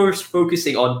we're first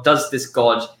focusing on, does this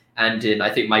God, and in I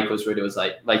think Michael's word, it was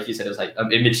like you said, it was like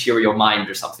an immaterial mind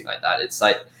or something like that. It's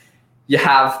like you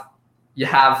have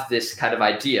this kind of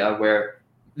idea where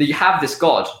you have this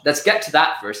God. Let's get to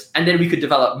that first, and then we could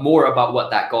develop more about what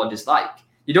that God is like.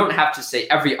 You don't have to say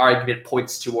every argument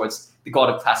points towards the God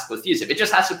of classical theism. It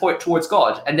just has to point towards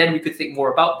God, and then we could think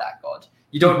more about that God.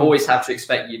 You don't always have to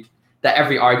expect that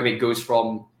every argument goes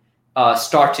from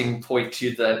starting point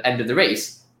to the end of the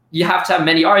race. You have to have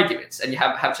many arguments, and you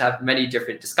have to have many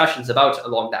different discussions about it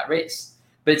along that race.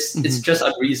 But it's just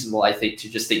unreasonable, I think, to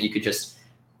just think you could just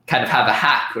kind of have a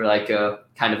hack or like a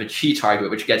kind of a cheat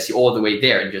argument which gets you all the way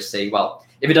there, and just say, well,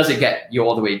 if it doesn't get you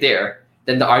all the way there,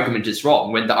 then the argument is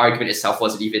wrong, when the argument itself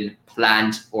wasn't even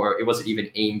planned, or it wasn't even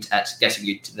aimed at getting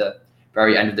you to the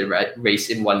very end of the race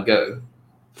in one go.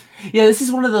 Yeah, this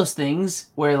is one of those things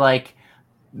where, like,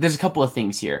 there's a couple of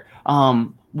things here.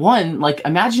 One, like,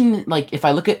 imagine, like, if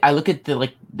I look at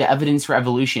the evidence for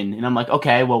evolution, and I'm like,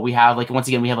 okay, well, we have, like, once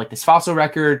again, we have, like, this fossil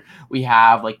record, we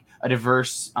have, like, a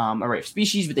diverse array of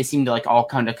species, but they seem to, like, all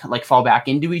kind of, like, fall back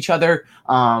into each other.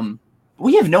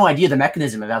 We have no idea the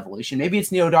mechanism of evolution. Maybe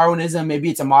it's neo-Darwinism, maybe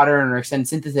it's a modern or extended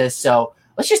synthesis, so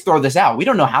let's just throw this out. We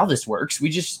don't know how this works. We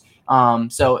just...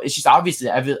 so it's just obvious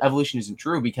that evolution isn't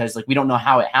true, because, like, we don't know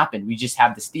how it happened. We just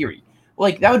have this theory.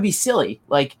 Like, that would be silly.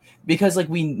 Like, because, like,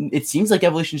 it seems like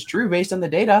evolution is true based on the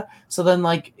data. So then,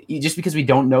 like, just because we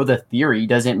don't know the theory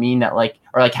doesn't mean that, like,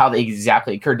 or like how they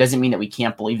exactly occurred doesn't mean that we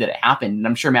can't believe that it happened. And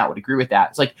I'm sure Matt would agree with that.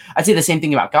 It's like, I'd say the same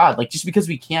thing about God. Like, just because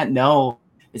we can't know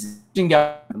is it a Christian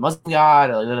God, a Muslim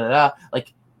God,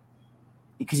 like,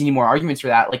 because you need more arguments for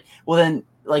that. Like, well, then,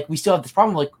 like, we still have this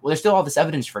problem. Like, well, there's still all this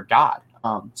evidence for God.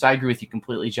 So I agree with you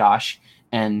completely, Josh.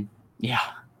 And yeah.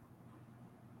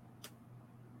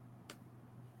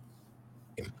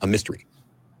 A mystery.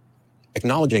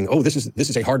 Acknowledging, oh, this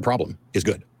is a hard problem is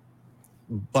good.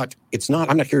 But it's not,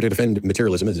 I'm not here to defend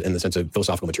materialism in the sense of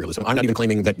philosophical materialism. I'm not even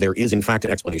claiming that there is, in fact,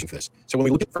 an explanation for this. So when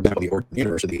we look at, for example, the origin of the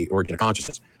universe or the origin of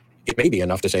consciousness, it may be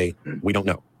enough to say, we don't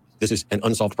know. This is an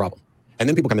unsolved problem. And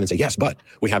then people come in and say, yes, but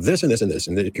we have this and this and this,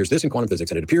 and it appears this in quantum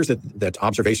physics, and it appears that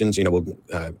observations, will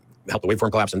help the waveform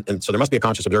collapse, and so there must be a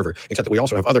conscious observer, except that we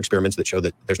also have other experiments that show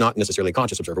that there's not necessarily a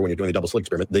conscious observer when you're doing the double slit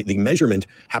experiment. The measurement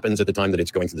happens at the time that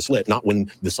it's going through the slit, not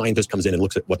when the scientist comes in and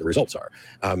looks at what the results are.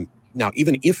 Now,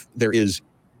 even if there is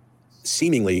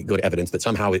seemingly good evidence that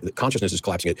somehow consciousness is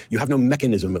collapsing it, you have no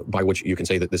mechanism by which you can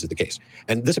say that this is the case.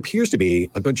 And this appears to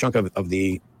be a good chunk of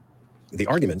the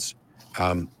arguments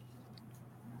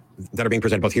that are being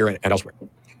presented both here and elsewhere. So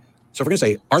if we're going to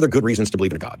say, are there good reasons to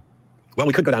believe in a God? Well,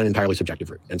 we could go down an entirely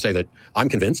subjective route and say that I'm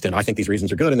convinced and I think these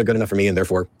reasons are good and they're good enough for me, and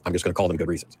therefore I'm just going to call them good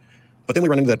reasons. But then we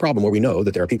run into that problem where we know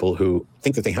that there are people who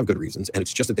think that they have good reasons, and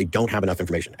it's just that they don't have enough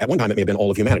information. At one time, it may have been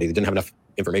all of humanity. They didn't have enough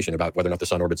information about whether or not the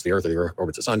sun orbits the Earth or the Earth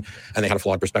orbits the sun, and they had a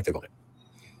flawed perspective on it.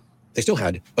 They still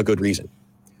had a good reason.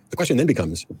 The question then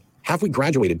becomes, have we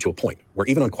graduated to a point where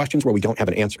even on questions where we don't have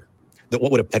an answer, that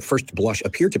what would at first blush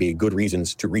appear to be good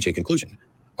reasons to reach a conclusion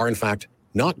are in fact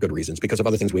not good reasons because of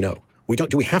other things we know?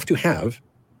 Do we have to have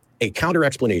a counter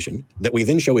explanation that we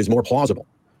then show is more plausible?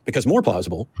 Because more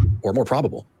plausible or more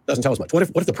probable doesn't tell us much. What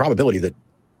if the probability that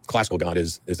classical God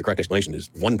is the correct explanation is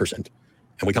 1%, and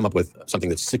we come up with something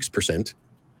that's 6%?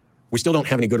 We still don't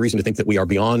have any good reason to think that we are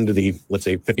beyond the, let's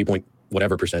say, 50 point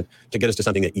whatever percent to get us to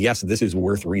something that, yes, this is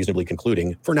worth reasonably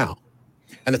concluding for now.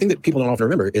 And the thing that people don't often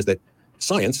remember is that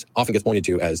science often gets pointed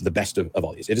to as the best of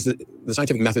all these. It is the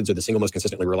scientific methods are the single most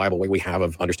consistently reliable way we have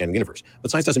of understanding the universe. But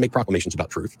science doesn't make proclamations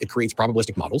about truth. It creates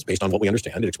probabilistic models based on what we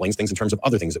understand. It explains things in terms of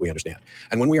other things that we understand.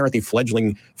 And when we are at the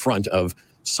fledgling front of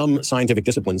some scientific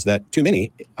disciplines that too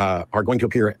many are going to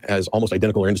appear as almost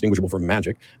identical or indistinguishable from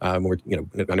magic, I know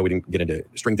we didn't get into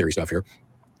string theory stuff here,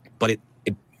 but it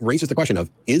raises the question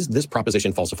of, is this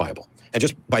proposition falsifiable? And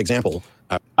just by example,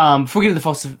 if we get into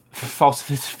the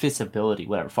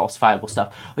falsifiable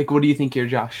stuff, like, what do you think here,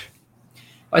 Josh?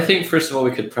 I think first of all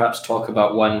we could perhaps talk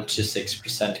about 1 to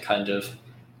 6% kind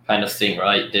of thing,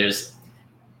 right?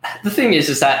 The thing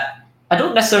is that I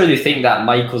don't necessarily think that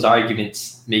Michael's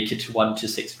arguments make it to 1 to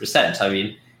 6%. I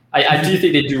mean, I do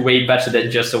think they do way better than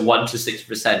just a 1 to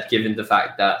 6%, given the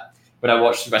fact that when I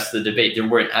watched the rest of the debate, there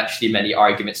weren't actually many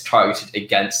arguments targeted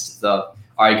against the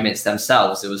arguments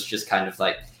themselves. It was just kind of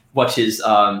like, what is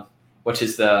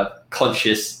the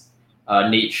conscious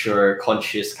nature,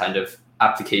 conscious kind of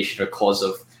application or cause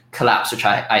of collapse, which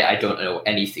I don't know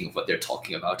anything of what they're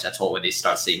talking about at all when they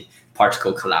start saying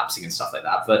particle collapsing and stuff like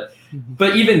that.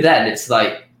 But even then, it's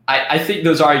like, I think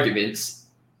those arguments,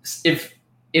 if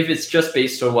it's just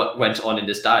based on what went on in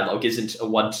this dialogue, isn't a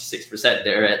 1 to 6%.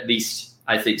 They're at least,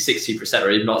 I think, 60%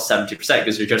 or if not 70%,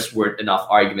 because there just weren't enough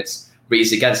arguments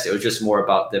raised against it. It was just more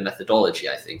about the methodology,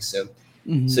 I think. So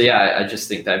yeah, I just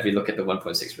think that if we look at the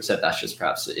 1.6%, that's just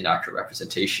perhaps an inaccurate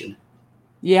representation.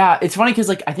 Yeah, it's funny because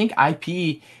I think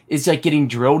IP is getting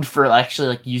drilled for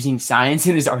actually using science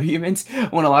in his arguments,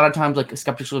 when a lot of times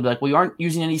skeptics will be like, well, you aren't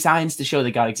using any science to show that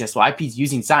God exists. Well, IP is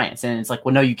using science, and it's like,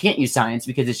 well, no, you can't use science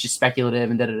because it's just speculative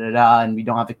and and we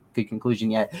don't have a good conclusion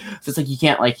yet. So it's you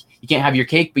can't have your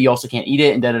cake, but you also can't eat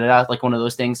it and like one of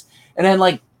those things. And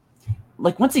then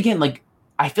once again,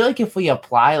 I feel like if we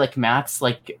apply Matt's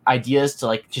ideas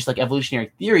to just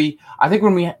evolutionary theory, I think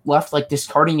when we left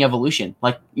discarding evolution,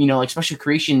 special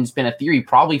creation's been a theory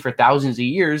probably for thousands of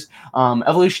years.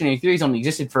 Evolutionary theories only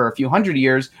existed for a few hundred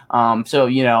years. So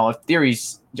if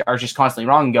theories are just constantly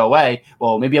wrong and go away,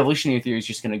 well, maybe evolutionary theory is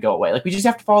just going to go away. We just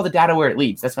have to follow the data where it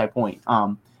leads. That's my point.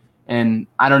 And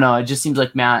I don't know. It just seems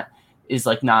like Matt is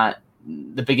not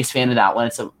the biggest fan of that when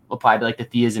it's applied to the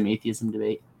theism atheism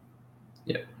debate.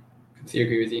 Yeah. I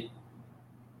agree with you.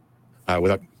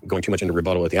 Without going too much into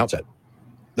rebuttal at the outset,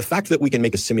 the fact that we can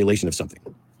make a simulation of something,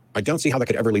 I don't see how that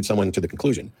could ever lead someone to the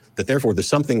conclusion that therefore the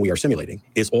something we are simulating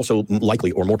is also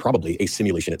likely or more probably a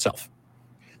simulation itself.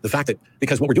 The fact that,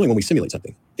 because what we're doing when we simulate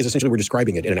something is essentially we're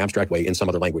describing it in an abstract way in some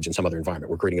other language, in some other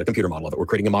environment. We're creating a computer model of it. We're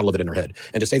creating a model of it in our head.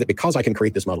 And to say that because I can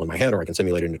create this model in my head or I can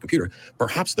simulate it in a computer,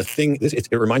 perhaps the thing, it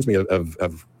reminds me of,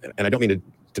 and I don't mean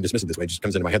to to dismiss it this way. It just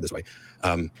comes into my head this way.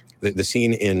 The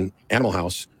scene in Animal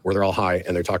House where they're all high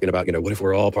and they're talking about, what if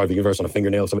we're all part of the universe on a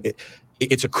fingernail?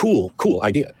 It's a cool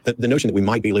idea. The notion that we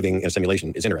might be living in a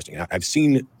simulation is interesting. I've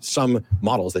seen some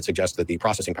models that suggest that the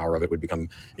processing power of it would become,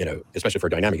 especially for a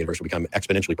dynamic universe, would become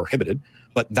exponentially prohibited.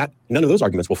 But none of those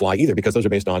arguments will fly either, because those are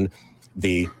based on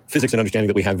the physics and understanding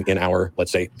that we have in our,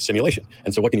 let's say, simulation.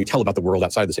 And so what can you tell about the world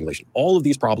outside the simulation? All of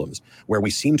these problems where we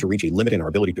seem to reach a limit in our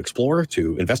ability to explore,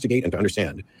 to investigate, and to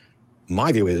understand,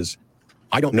 my view is,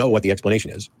 I don't know what the explanation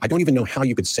is. I don't even know how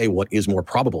you could say what is more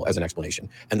probable as an explanation.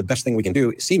 And the best thing we can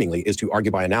do, seemingly, is to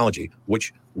argue by analogy,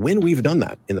 which, when we've done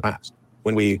that in the past,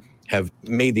 when we have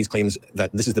made these claims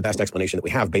that this is the best explanation that we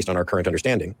have based on our current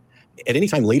understanding, at any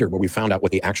time later where we found out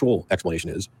what the actual explanation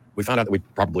is, we found out that we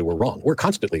probably were wrong. We're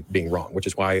constantly being wrong, which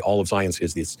is why all of science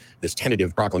is this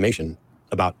tentative proclamation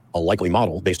about a likely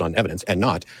model based on evidence, and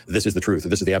not, this is the truth, or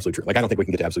this is the absolute truth. Like, I don't think we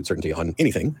can get to absolute certainty on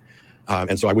anything.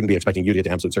 And so I wouldn't be expecting you to get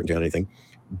to absolute certainty on anything.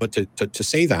 But to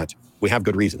say that we have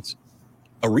good reasons,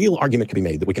 a real argument can be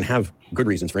made that we can have good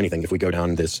reasons for anything if we go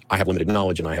down this, I have limited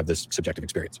knowledge and I have this subjective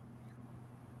experience.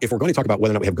 If we're going to talk about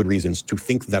whether or not we have good reasons to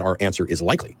think that our answer is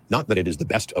likely, not that it is the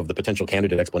best of the potential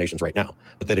candidate explanations right now,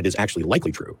 but that it is actually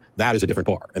likely true, that is a different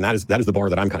bar. And that is the bar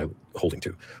that I'm kind of holding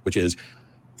to, which is,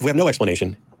 if we have no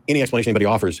explanation, any explanation anybody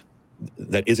offers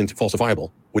that isn't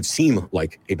falsifiable would seem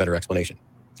like a better explanation.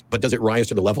 But does it rise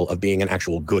to the level of being an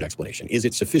actual good explanation? Is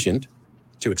it sufficient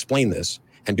to explain this?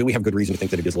 And do we have good reason to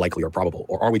think that it is likely or probable?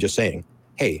 Or are we just saying,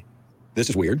 hey, this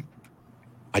is weird.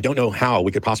 I don't know how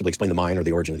we could possibly explain the mind or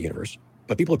the origin of the universe.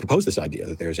 But people have proposed this idea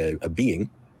that there's a being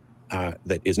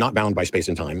that is not bound by space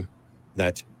and time,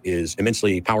 that is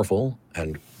immensely powerful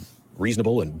and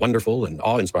reasonable and wonderful and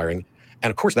awe-inspiring. And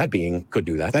of course, that being could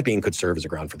do that. That being could serve as a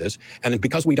ground for this. And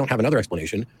because we don't have another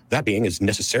explanation, that being is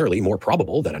necessarily more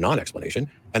probable than a non-explanation.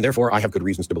 And therefore, I have good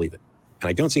reasons to believe it. And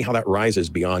I don't see how that rises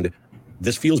beyond,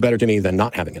 this feels better to me than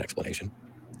not having an explanation.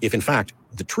 If in fact,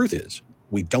 the truth is,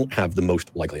 we don't have the most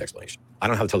likely explanation. I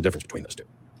don't know how to tell the difference between those two.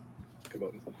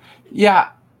 Yeah,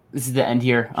 this is the end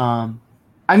here.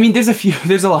 I mean, there's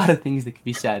a lot of things that could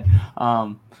be said.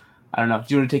 I don't know.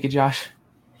 Do you want to take it, Josh?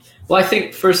 Well, I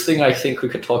think first thing I think we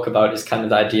could talk about is kind of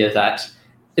the idea that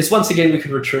it's, once again, we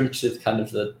could return to kind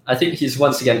of I think he's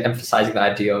once again emphasizing the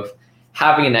idea of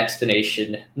having an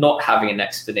explanation, not having an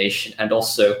explanation, and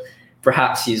also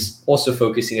perhaps he's also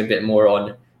focusing a bit more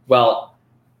on, well,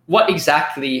 what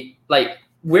exactly, like,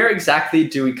 where exactly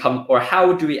do we come, or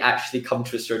how do we actually come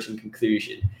to a certain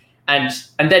conclusion? And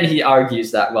then he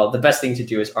argues that, well, the best thing to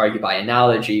do is argue by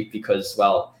analogy because,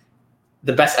 well,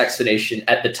 the best explanation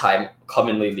at the time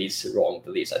commonly leads to wrong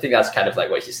beliefs. I think that's kind of like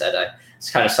what he said.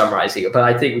 It's kind of summarizing it, but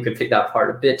I think we could pick that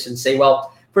part a bit and say,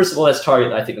 well, first of all, let's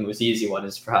target, I think the most easy one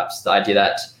is perhaps the idea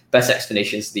that best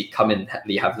explanations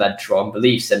have led to wrong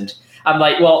beliefs. And I'm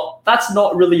like, well, that's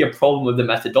not really a problem with the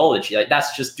methodology. Like,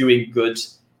 that's just doing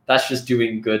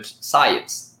good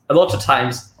science. A lot of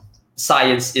times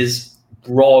science is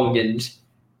wrong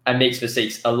and makes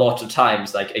mistakes a lot of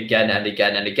times, like again and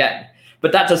again and again.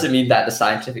 But that doesn't mean that the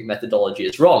scientific methodology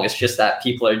is wrong. It's just that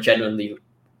people are genuinely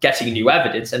getting new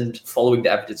evidence and following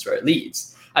the evidence where it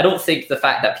leads. I don't think the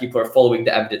fact that people are following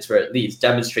the evidence where it leads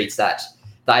demonstrates that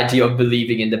the idea of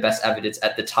believing in the best evidence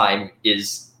at the time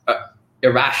is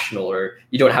irrational, or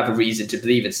you don't have a reason to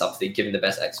believe in something given the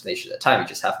best explanation at the time. You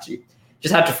just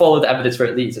have to follow the evidence where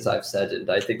it leads, as I've said, and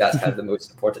I think that's kind of the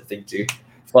most important thing to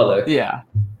follow. Yeah.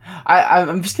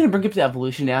 I'm just going to bring up the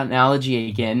evolution analogy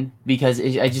again, because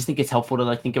I just think it's helpful to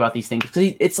like think about these things.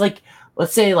 Because it's like,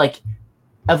 let's say like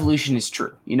evolution is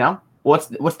true, What's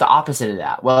the opposite of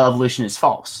that? Well, evolution is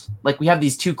false. Like, we have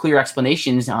these two clear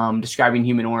explanations describing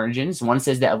human origins. One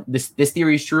says that this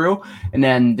theory is true, and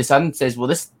then this other says, well,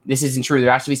 this isn't true.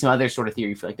 There has to be some other sort of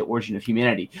theory for like the origin of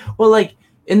humanity. Well, like,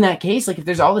 in that case, like, if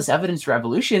there's all this evidence for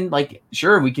evolution, like,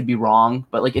 sure, we could be wrong,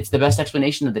 but like, it's the best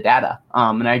explanation of the data.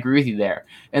 And I agree with you there.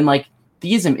 And like,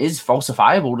 theism is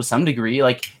falsifiable to some degree.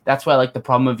 Like, that's why like the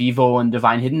problem of evil and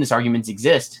divine hiddenness arguments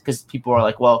exist, because people are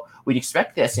like, well, we'd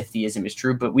expect this if theism is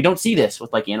true, but we don't see this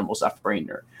with like animal suffering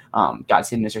or God's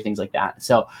hiddenness or things like that.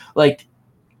 So like,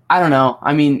 I don't know.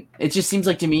 I mean, it just seems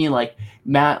like to me like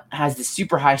Matt has this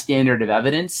super high standard of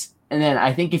evidence. And then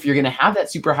I think if you're going to have that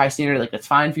super high standard, like, that's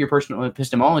fine for your personal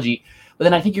epistemology, but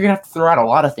then I think you're going to have to throw out a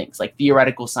lot of things like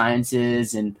theoretical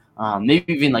sciences and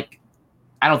maybe even like,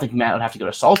 I don't think Matt would have to go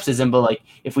to solipsism, but like,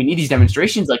 if we need these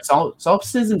demonstrations, like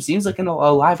solipsism seems like a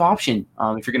live option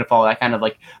if you're going to follow that kind of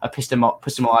like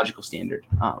epistemological standard.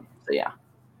 So yeah.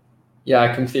 Yeah,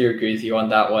 I completely agree with you on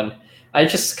that one. I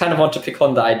just kind of want to pick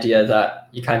on the idea that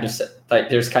you kind of said, like,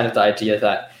 there's kind of the idea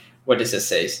that, what does it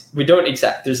say?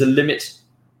 There's a limit.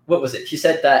 what was it? He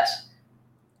said that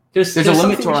there's a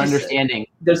limit to our understanding.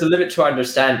 There's a limit to our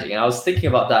understanding, and I was thinking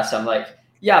about that. So I'm like,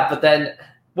 yeah, but then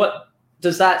what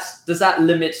does that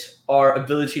limit our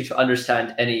ability to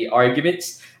understand any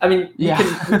arguments? I mean, we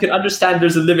can understand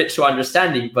there's a limit to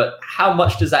understanding, but how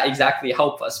much does that exactly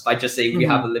help us by just saying we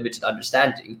have a limited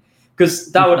understanding?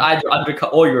 Because that would either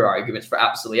undercut all your arguments for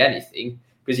absolutely anything,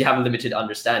 because you have a limited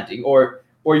understanding, or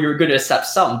you're going to accept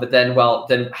some, but then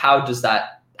how does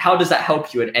that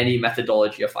help you in any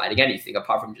methodology of finding anything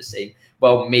apart from just saying,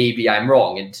 well, maybe I'm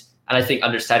wrong? And I think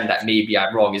understanding that maybe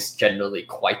I'm wrong is generally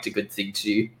quite a good thing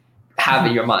to have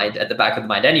in your mind, at the back of the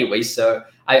mind anyway. So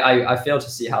I fail to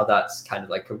see how that's kind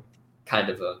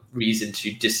of a reason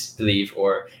to disbelieve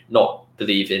or not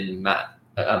believe in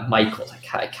Michael.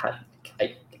 I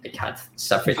can't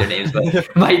separate their names,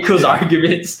 but Michael's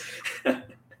arguments.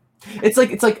 It's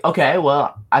like, okay,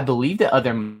 well, I believe that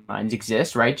other minds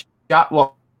exist, right?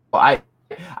 Well, I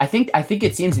think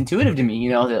it seems intuitive to me,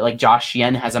 that like Josh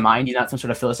Yen has a mind. He's not some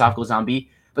sort of philosophical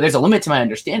zombie, but there's a limit to my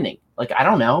understanding. Like, I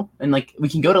don't know. And like, we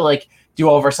can go to like do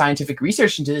all of our scientific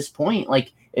research, and to this point,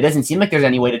 like, it doesn't seem like there's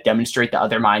any way to demonstrate that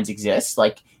other minds exist.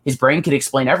 Like, his brain could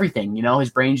explain everything, his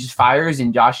brain just fires,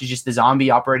 and Josh is just the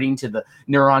zombie operating to the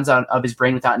neurons of his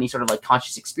brain without any sort of like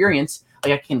conscious experience.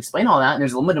 Like, I can explain all that, and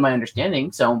there's a limit to my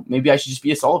understanding. So maybe I should just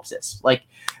be a solipsist. Like,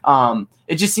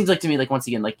 it just seems like to me, like, once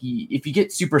again, like, if you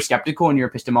get super skeptical in your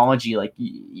epistemology, like,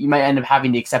 you might end up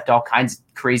having to accept all kinds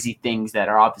of crazy things that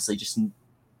are obviously just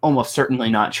almost certainly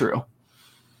not true.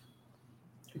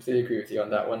 I completely agree with you on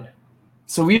that one.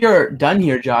 So we are done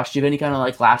here, Josh. Do you have any kind of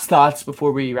like last thoughts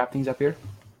before we wrap things up here?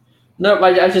 No,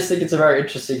 I just think it's a very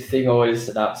interesting thing. Always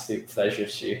an absolute pleasure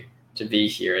to be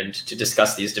here and to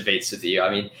discuss these debates with you. I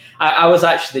mean, I was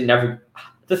actually never.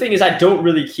 The thing is, I don't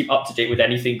really keep up to date with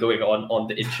anything going on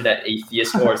the internet,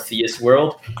 atheist or theist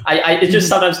world. It just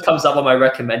sometimes comes up on my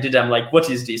recommended. I'm like, what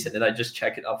is decent? And I just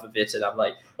check it up a bit, and I'm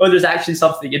like, oh, there's actually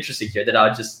something interesting here. Then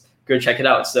I'll just go check it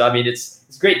out. So I mean, it's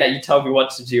great that you tell me what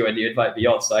to do and you invite me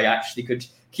on, so I actually could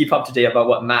keep up to date about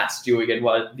what Matt's doing and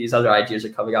what these other ideas are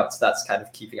coming out. So that's kind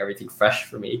of keeping everything fresh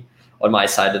for me on my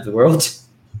side of the world.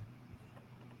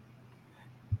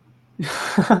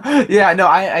 Yeah, no,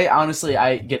 I honestly,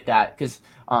 I get that, because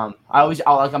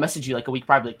I'll message you like a week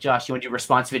probably, like, Josh, you want to do a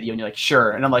response video? And you're like,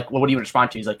 sure. And I'm like, well, what do you want to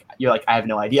respond to? He's like, you're like, I have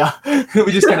no idea.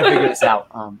 We just kind of figure this out.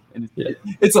 And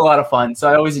it's a lot of fun. So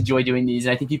I always enjoy doing these,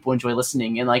 and I think people enjoy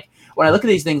listening. And like, when I look at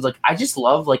these things, like, I just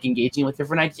love like engaging with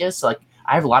different ideas. So like,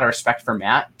 I have a lot of respect for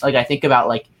Matt. Like, I think about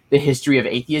like the history of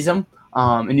atheism.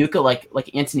 And you look at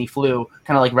like Antony Flew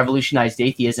kind of like revolutionized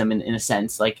atheism in a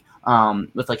sense, like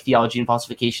with like theology and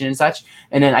falsification and such.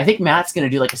 And then I think Matt's going to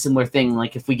do like a similar thing.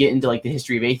 Like, if we get into like the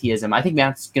history of atheism, I think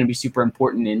Matt's going to be super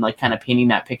important in like kind of painting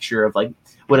that picture of like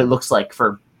what it looks like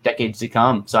for decades to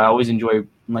come. So I always enjoy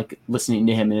like listening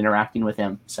to him and interacting with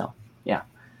him. So yeah.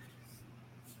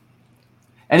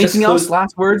 Anything else?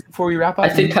 Last words before we wrap up? I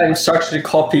think I'm starting to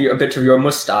copy a bit of your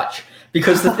mustache.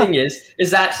 Because the thing is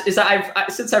that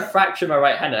since I've fractured my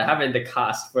right hand, I have it in the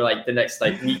cast for like the next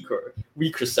like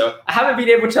week or so. I haven't been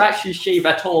able to actually shave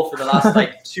at all for the last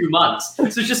like 2 months. So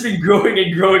it's just been growing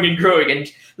and growing and growing. And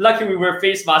luckily we wear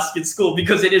face masks in school,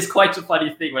 because it is quite a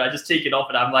funny thing when I just take it off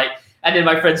and I'm like, and then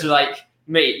my friends are like,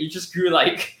 mate, you just grew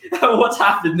like, what's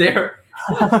happened there?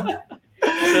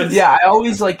 Yeah, I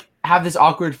always like have this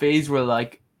awkward phase where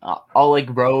like, I'll like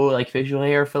grow like facial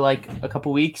hair for like a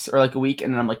couple weeks or like a week,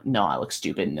 and then I'm like, no, I look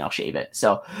stupid, and I'll shave it.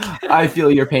 So I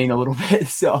feel your pain a little bit.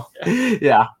 So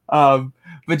yeah.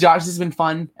 But Josh, this has been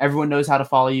fun. Everyone knows how to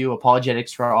follow you.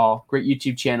 Apologetics for All, great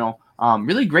YouTube channel.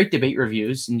 Really great debate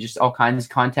reviews and just all kinds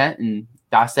of content, and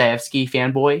Dostoevsky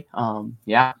fanboy.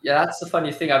 Yeah, that's the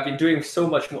funny thing. I've been doing so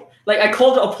much more. Like, I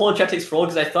called it Apologetics for All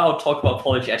because I thought I would talk about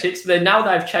apologetics. But then now that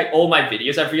I've checked all my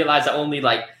videos, I've realized that only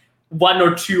like 1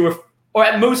 or 2 or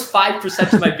at most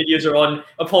 5% of my videos are on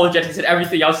apologetics, and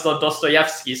everything else is on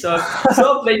Dostoevsky. So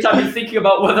late I've been thinking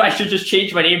about whether I should just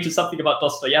change my name to something about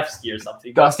Dostoevsky or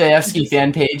something. Dostoevsky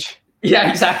fan page. Yeah,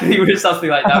 exactly. Or something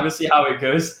like that. We'll see how it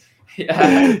goes.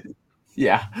 Yeah.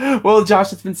 Yeah. Well,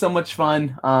 Josh, it's been so much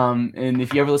fun. And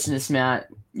if you ever listen to this, Matt,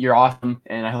 you're awesome.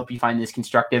 And I hope you find this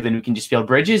constructive, and we can just build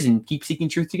bridges and keep seeking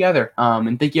truth together.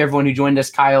 And thank you everyone who joined us: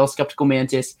 Kyle, Skeptical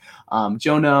Mantis,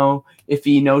 Jono,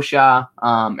 Iffy, Nosha,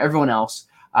 everyone else.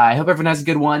 I hope everyone has a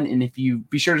good one. And if you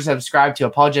be sure to subscribe to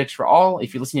Apologetics for All.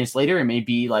 If you're listening to this later, it may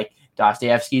be like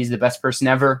Dostoevsky is the best person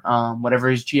ever, whatever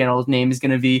his channel's name is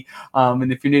going to be.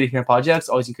 And if you're new to Here Apologetics,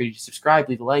 always encourage you to subscribe,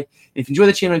 leave a like. And if you enjoy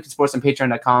the channel, you can support us on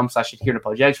patreon.com/Here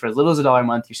Apologetics. For as little as $1 a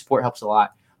month, your support helps a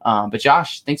lot. But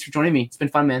Josh, thanks for joining me. It's been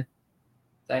fun, man.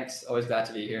 Thanks. Always glad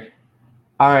to be here.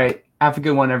 All right. Have a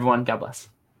good one, everyone. God bless.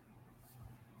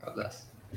 God bless.